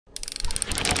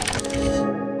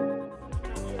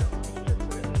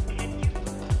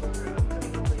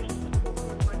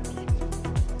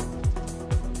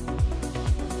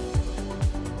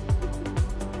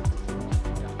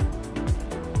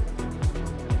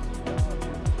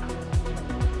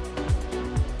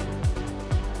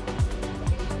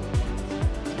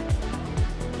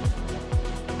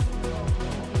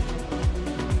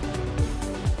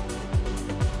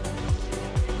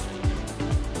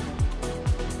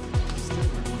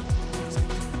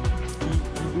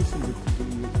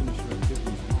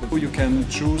You can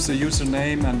choose a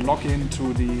username and log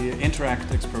into the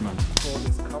Interact experiment.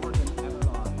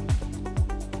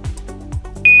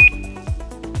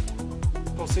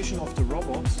 Position of the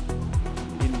robot.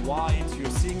 In white, you're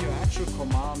seeing your actual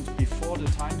command before the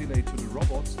time delay to the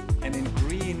robot, and in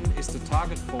green is the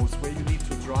target pose where you need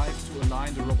to drive to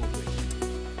align the robot with.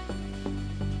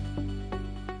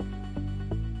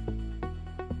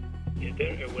 Is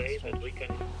there a way that we can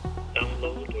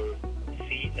download or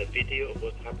see a video of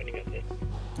what's happening at this?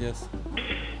 Yes.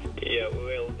 Yeah,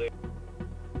 well,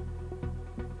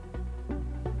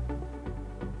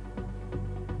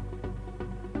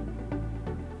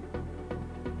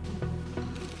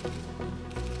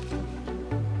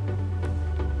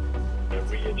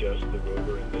 readjust the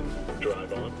rover and then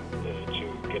drive on to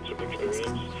get some experience.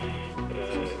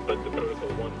 But the protocol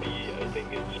 1B, I think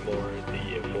it's more the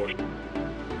force.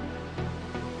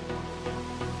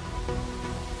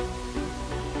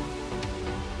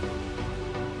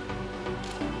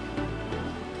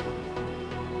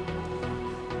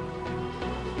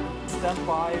 Stand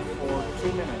by for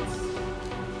 2 minutes.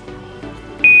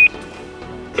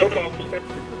 No problem.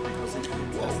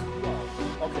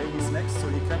 Okay, he's next, so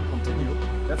he can continue.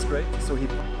 That's great. So he's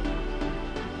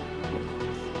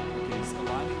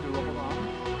aligning the robot arm.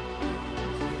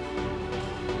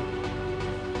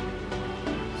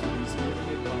 So he's moving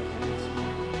it by hand.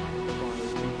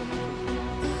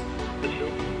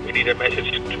 We need a message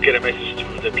to get a message to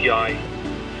the PI.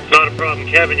 Not a problem,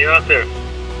 Kevin. You're out there.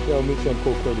 Yeah, I'll meet you on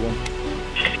code 1.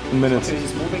 In minutes. Okay,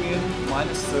 he's moving in.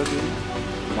 Minus 30,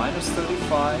 minus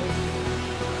 35,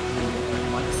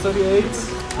 minus 38,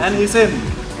 and he's in.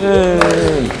 Yay.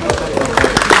 Okay,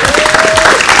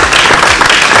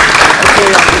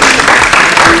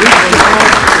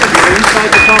 you're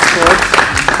inside the passport.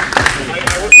 I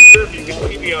wasn't sure if you could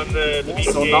see me on the BPA.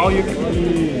 So now you can.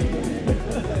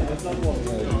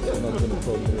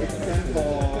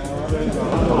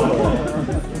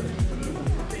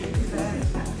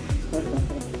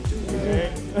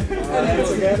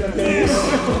 Hands again, okay.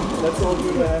 Let's all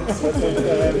do the hands. Let's all do the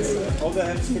hands. All the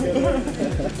hands together.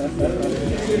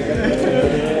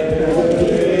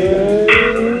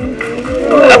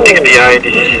 Haptics PI,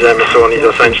 this is Amazon, is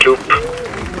assigned loop.